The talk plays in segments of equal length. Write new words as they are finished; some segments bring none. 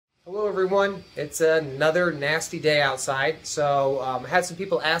Hello everyone, it's another nasty day outside, so I had some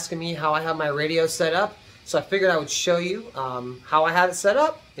people asking me how I have my radio set up, so I figured I would show you how I have it set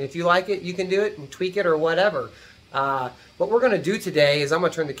up, and if you like it, you can do it and tweak it or whatever. What we're going to do today is I'm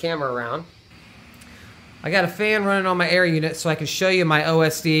going to turn the camera around. I got a fan running on my air unit so I can show you my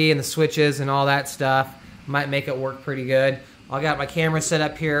OSD and the switches and all that stuff. Might make it work pretty good. I got my camera set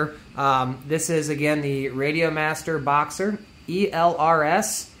up here. This is again the Radiomaster Boxer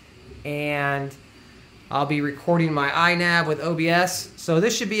ELRS. And I'll be recording my INAV with OBS. So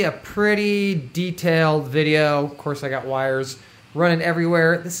this should be a pretty detailed video. Of course, I got wires running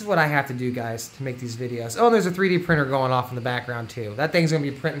everywhere. This is what I have to do, guys, to make these videos. Oh, and there's a 3D printer going off in the background, too. That thing's going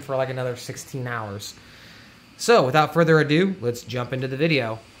to be printing for like another 16 hours. So, without further ado, let's jump into the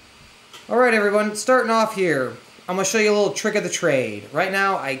video. Alright, everyone, starting off here. I'm going to show you a little trick of the trade. Right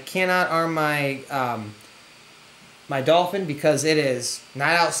now, I cannot arm my my DOLPHIN because it is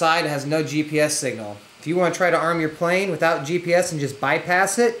not outside. It has no GPS signal. If you want to try to arm your plane without GPS and just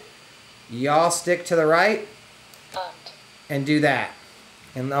bypass it, y'all stick to the right and do that.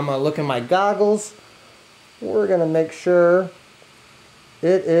 And I'm going to look in my goggles. We're going to make sure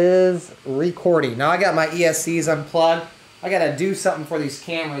it is recording. Now I got my ESCs unplugged. I got to do something for these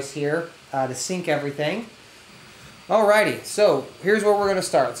cameras here to sync everything. Alrighty, so here's where we're going to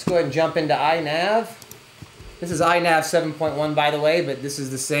start. Let's go ahead and jump into INAV. This is INAV 7.1, by the way, but this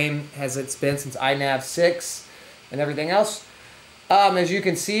is the same as it's been since INAV 6 and everything else. As you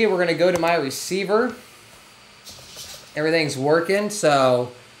can see, we're going to go to my receiver. Everything's working,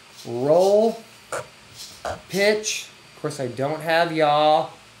 so roll, pitch. Of course, I don't have yaw,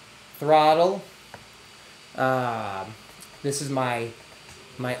 throttle. This is my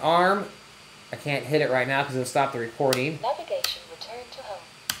arm. I can't hit it right now because it'll stop the recording. Navigation, return to home.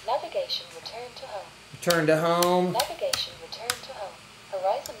 Navigation, return to home. Return to home. Navigation, return to home.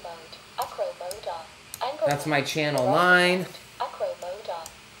 Horizon mode, acro mode on. Angle That's my channel 9. Acro mode on.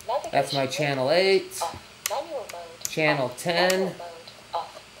 Navigation That's my channel 8. Off. Manual mode. Channel 10. Mode,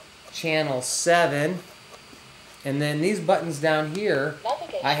 off. Channel 7. And then these buttons down here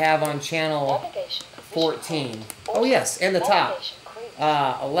I have on channel 14. Oh yes, and the top.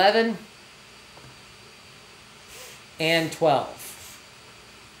 11 and 12.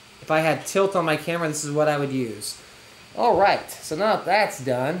 If I had tilt on my camera, this is what I would use. Alright, so now that that's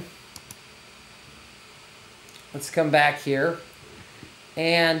done, let's come back here.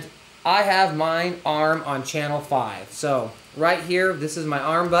 And I have my arm on channel 5. So, right here, this is my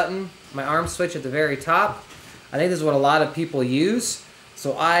arm button, my arm switch at the very top. I think this is what a lot of people use,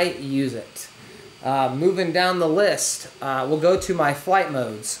 so I use it. Moving down the list, we'll go to my flight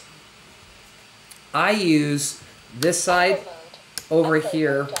modes. I use this side over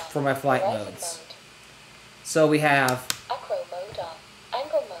here for my flight modes. So we have acro mode on,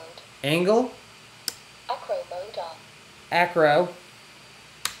 angle mode, angle, acro mode on, acro,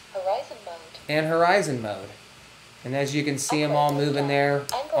 horizon mode, and horizon mode. And as you can see them all moving there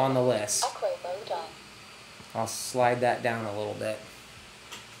on the list. Acro mode on. I'll slide that down a little bit.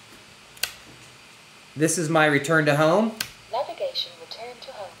 This is my return to home. Navigation, return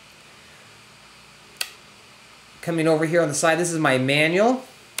to home. Coming over here on the side, this is my manual.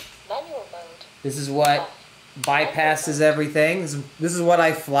 Manual mode. This is what bypasses everything. This is what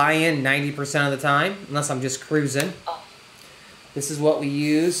I fly in 90% of the time, unless I'm just cruising. This is what we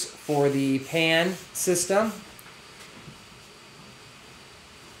use for the pan system.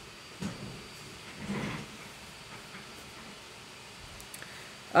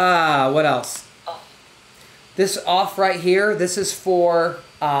 What else? This off right here, this is for,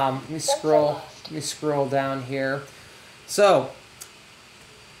 let me scroll down here. So,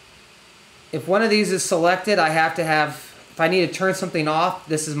 if one of these is selected, I have to have, if I need to turn something off,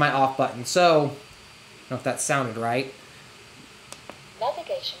 this is my off button. So, I don't know if that sounded right.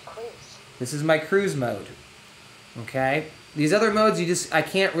 Navigation cruise. This is my cruise mode. Okay? These other modes, I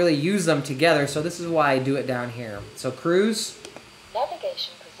can't really use them together, so this is why I do it down here. So, cruise.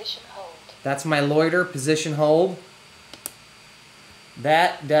 Navigation position hold. That's my loiter position hold.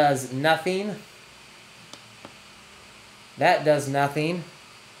 That does nothing. That does nothing.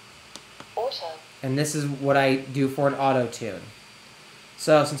 Auto. And this is what I do for an auto tune.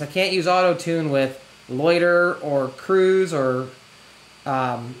 So since I can't use auto tune with loiter or cruise or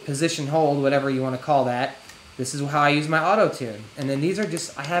position hold, whatever you want to call that, this is how I use my auto tune. And then these are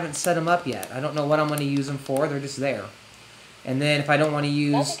just, I haven't set them up yet. I don't know what I'm going to use them for. They're just there. And then if I don't want to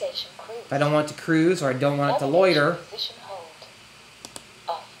use, if I don't want it to cruise or I don't want it to loiter,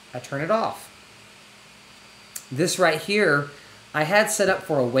 I turn it off. This right here, I had set up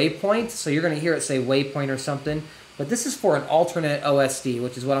for a waypoint, so you're going to hear it say waypoint or something, But this is for an alternate OSD,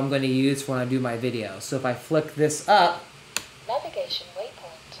 which is what I'm going to use when I do my video. So if I flick this up, navigation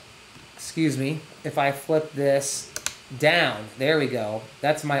waypoint. Excuse me, if I flip this down, there we go.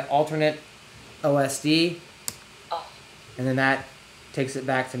 That's my alternate OSD. Off. And then that takes it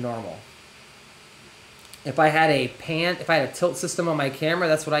back to normal. If I had a tilt system on my camera,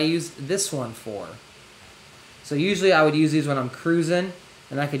 that's what I use this one for. So usually I would use these when I'm cruising,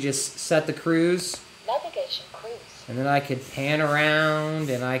 and I could just set the cruise. Navigation cruise. And then I could pan around,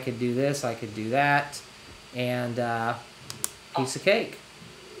 and I could do this, I could do that, and piece of cake.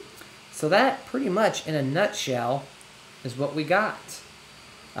 So that pretty much, in a nutshell, is what we got.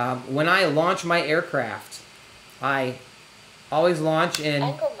 When I launch my aircraft, I always launch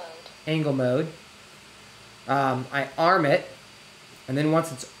in angle mode. I arm it, and then once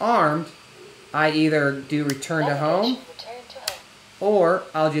it's armed, I either do return to home, or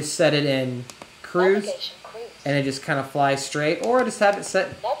I'll just set it in cruise, and it just kind of flies straight, or I just have it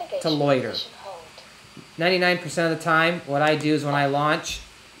set to loiter. 99% of the time, what I do is when I launch,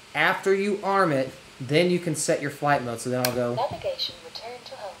 after you arm it, then you can set your flight mode. So then I'll go,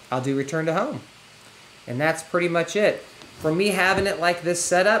 I'll do return to home. And that's pretty much it. For me having it like this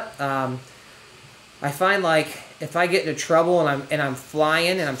setup, I find like if I get into trouble and I'm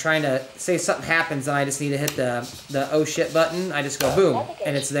flying and I'm trying to, say something happens and I just need to hit the oh shit button, I just go boom,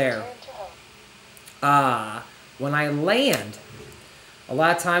 and it's there. When I land, a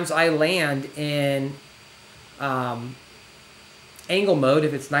lot of times I land in angle mode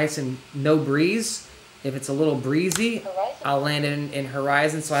if it's nice and no breeze. If it's a little breezy, I'll land in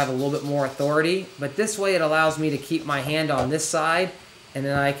horizon so I have a little bit more authority. But this way it allows me to keep my hand on this side, and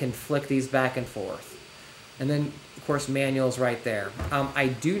then I can flick these back and forth. And then, of course, manual's right there. I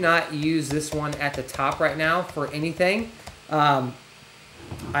do not use this one at the top right now for anything. I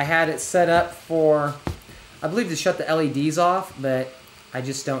had it set up for, I believe, to shut the LEDs off, but I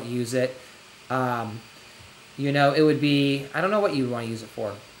just don't use it. You know, it would be, I don't know what you would want to use it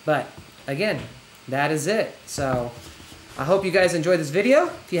for. But, again, that is it. So, I hope you guys enjoyed this video.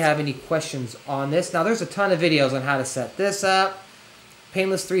 If you have any questions on this. Now, there's a ton of videos on how to set this up.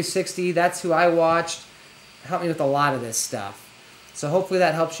 Painless 360, that's who I watched. Helped me with a lot of this stuff. So, hopefully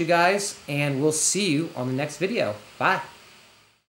that helps you guys. And we'll see you on the next video. Bye.